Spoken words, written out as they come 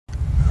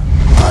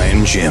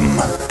Dream Gym,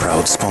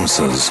 proud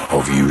sponsors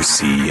of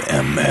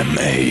UCMMA.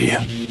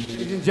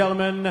 Ladies and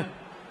gentlemen,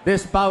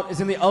 this bout is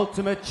in the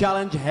Ultimate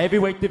Challenge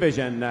heavyweight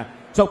division.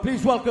 So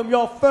please welcome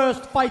your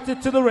first fighter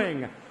to the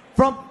ring.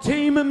 From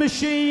Team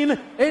Machine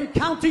in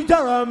County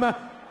Durham,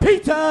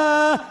 Peter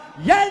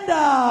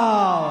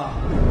Yendall.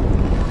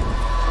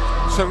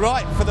 So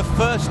right, for the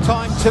first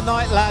time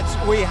tonight, lads,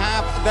 we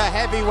have the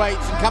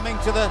heavyweights. And coming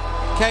to the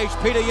cage,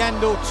 Peter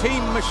Yendall,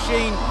 Team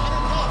Machine.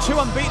 Two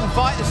unbeaten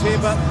fighters here,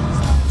 but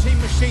Team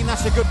Machine,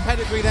 that's a good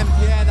pedigree then,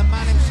 Pierre. The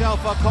man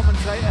himself, our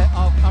commentator,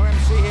 our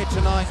MC here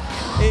tonight,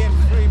 Ian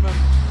Freeman.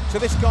 So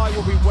this guy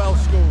will be well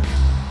schooled.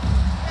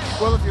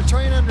 Well, if you're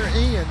training under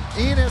Ian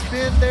has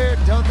been there,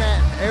 done that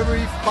in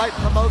every fight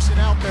promotion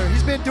out there.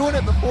 He's been doing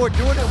it before,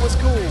 doing it was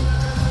cool.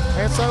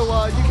 And so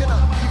you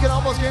can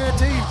almost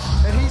guarantee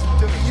that he's,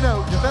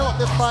 developed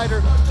this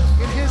fighter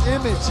in his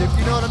image, if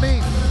you know what I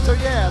mean. So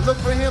yeah, look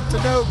for him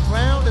to know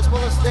ground as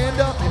well as stand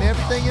up and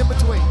everything in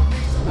between.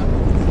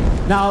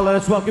 Now let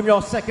us welcome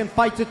your second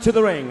fighter to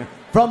the ring.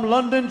 From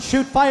London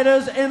Shoot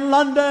Fighters in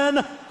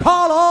London,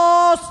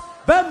 Karlos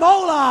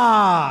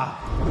Vemola.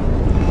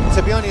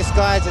 To be honest,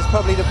 guys, it's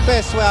probably the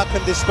best way I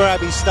can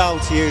describe his style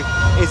to you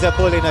is a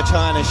bull in a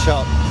china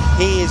shop.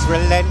 He is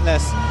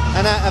relentless.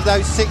 And out of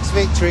those 6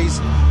 victories,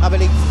 I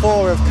believe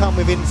 4 have come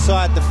within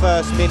inside the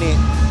first minute,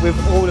 with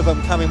all of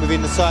them coming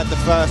within inside the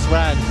first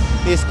round.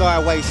 This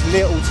guy wastes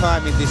little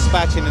time in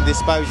dispatching and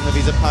disposing of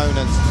his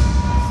opponents.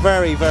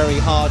 Very, very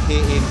hard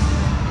hitting.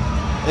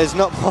 There's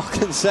not more I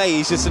can say.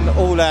 He's just an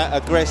all-out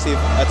aggressive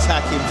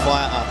attacking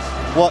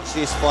fighter. Watch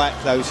this fight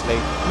closely.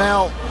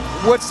 Now,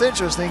 what's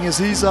interesting is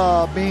he's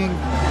being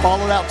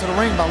followed out to the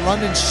ring by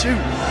London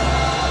Shoot.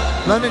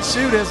 London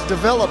Shoot has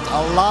developed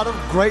a lot of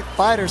great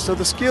fighters, so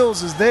the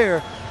skills is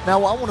there.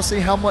 Now, I want to see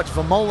how much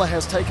Vemola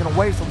has taken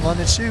away from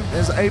London Shoot and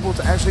is able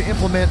to actually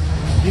implement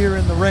here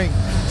in the ring.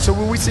 So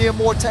will we see a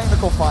more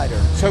technical fighter?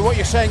 So what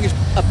you're saying is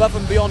above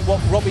and beyond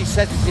what Robbie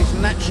says is his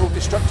natural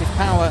destructive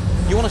power.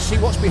 You want to see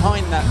what's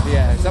behind that,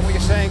 Pierre? Is that what you're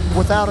saying?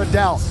 Without a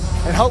doubt.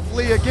 And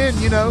hopefully, again,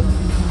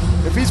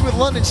 if he's with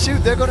London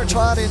Shoot, they're going to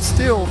try to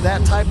instill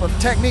that type of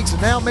technique. So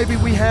now maybe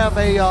we have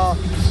a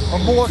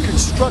more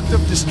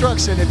constructive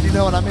destruction, if you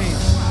know what I mean.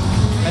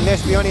 And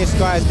let's be honest,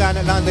 guys, down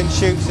at London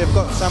Shoots, they've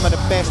got some of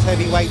the best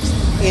heavyweights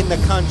in the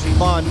country,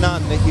 bar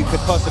none, that you could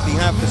possibly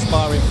have for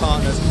sparring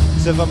partners.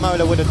 So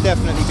Vemola would have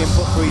definitely been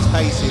put through his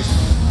paces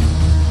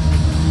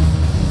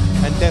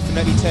and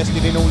definitely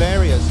tested in all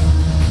areas.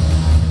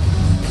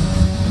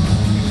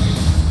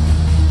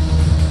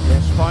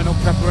 Yes, final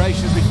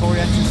preparations before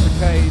he enters the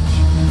cage.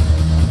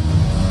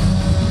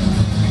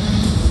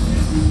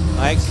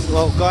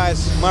 Well,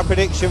 guys, my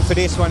prediction for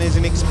this one is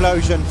an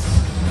explosion.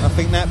 I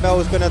think that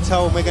bell's going to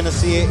toll, and we're going to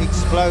see it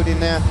exploding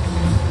now.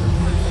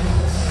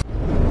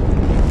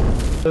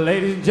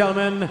 Ladies and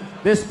gentlemen,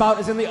 this bout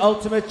is in the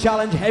Ultimate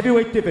Challenge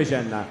heavyweight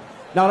division.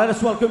 Now let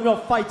us welcome your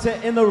fighter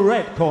in the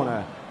red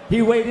corner.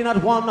 He weighed in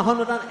at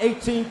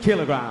 118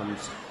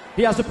 kilograms.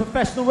 He has a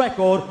professional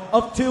record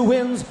of 2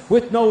 wins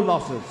with no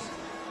losses.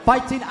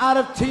 Fighting out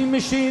of Team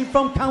Machine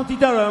from County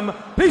Durham,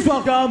 please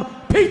welcome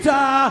Peter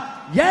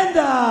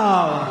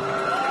Yendall.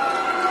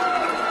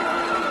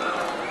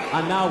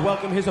 And now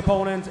welcome his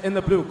opponent in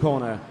the blue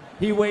corner.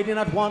 He weighed in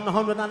at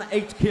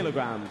 108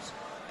 kilograms.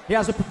 He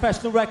has a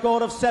professional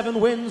record of 7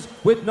 wins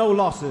with no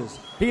losses.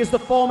 He is the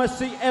former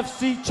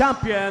CFC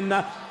champion,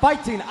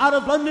 fighting out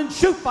of London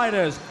Shoot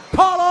Fighters,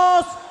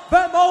 Karlos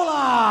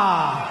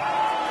Vemola.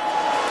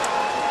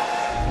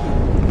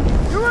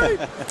 You ready?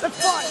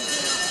 Let's fight.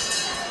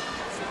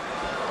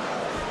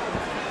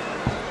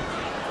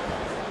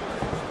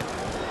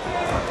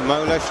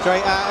 Vemola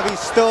straight out of his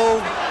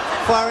stall,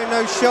 firing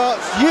those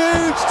shots.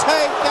 Huge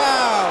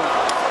takedown.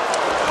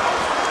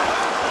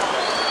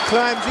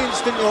 Climbs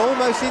instantly, or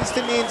almost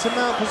instantly, into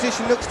mount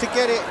position, looks to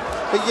get it,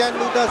 but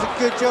Yendall does a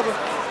good job of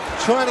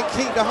trying to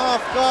keep the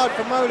half guard.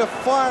 Vemola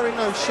firing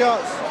those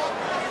shots.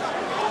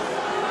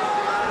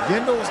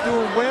 Yendall's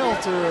doing well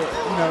to,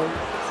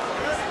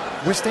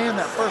 withstand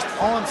that first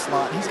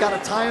onslaught. He's got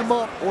to tie him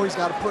up or he's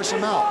got to push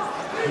him out.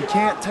 He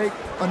can't take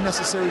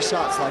unnecessary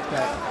shots like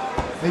that.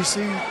 You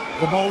see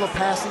Vemola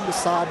passing the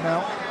side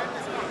mount.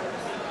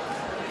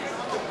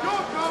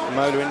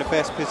 Vemola in the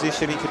best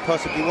position he could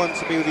possibly want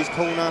to be with his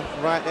corner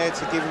right there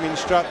to give him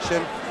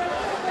instruction.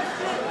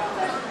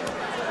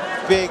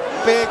 Big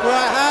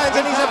right hand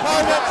and his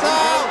opponent's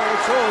out.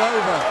 It's all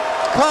over.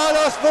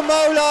 Karlos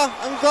Vemola,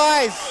 and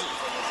guys,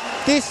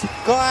 this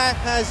guy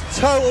has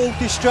total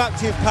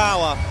destructive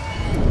power.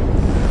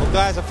 Well,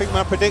 guys, I think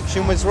my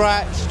prediction was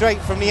right. Straight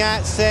from the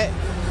outset,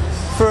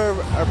 for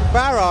a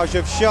barrage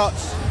of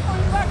shots,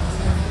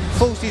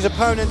 forced his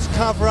opponent to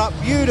cover up.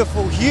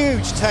 Beautiful,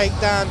 huge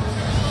takedown.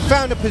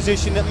 Found a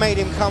position that made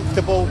him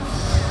comfortable.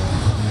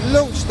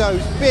 Launched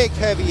those big,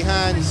 heavy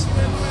hands.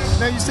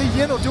 Now you see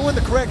Yendall doing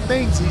the correct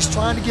things. He's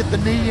trying to get the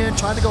knee in,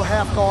 trying to go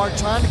half guard,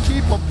 trying to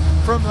keep him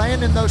from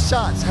landing those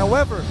shots.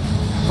 However,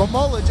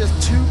 Vemola just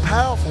too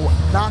powerful,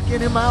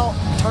 knocking him out,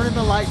 turning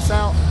the lights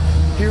out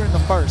here in the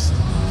first.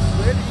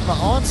 Ready for the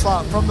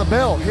onslaught from the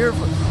bell. Here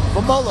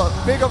Vemola,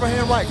 big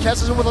overhand right,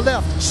 catches him with a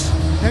left.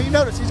 Now you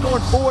notice he's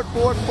going forward,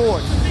 forward,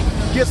 forward.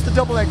 Gets the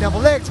double leg down. The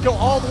legs go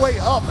all the way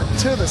up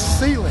to the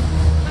ceiling.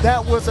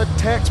 That was a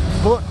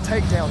textbook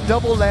takedown.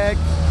 Double leg.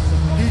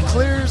 He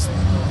clears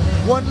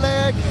one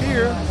leg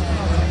here,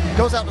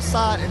 goes out the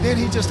side, and then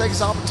he just takes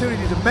the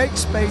opportunity to make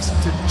space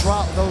to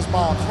drop those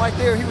bombs. Right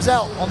there, he was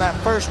out on that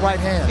first right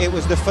hand. It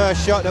was the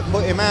first shot that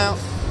put him out.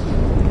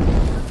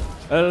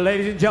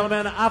 Ladies and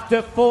gentlemen,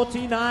 after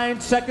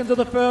 49 seconds of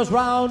the first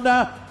round,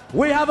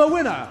 we have a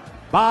winner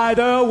by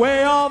the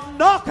way of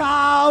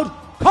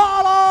knockout,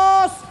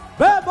 Karlos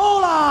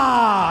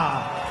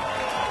Vemola.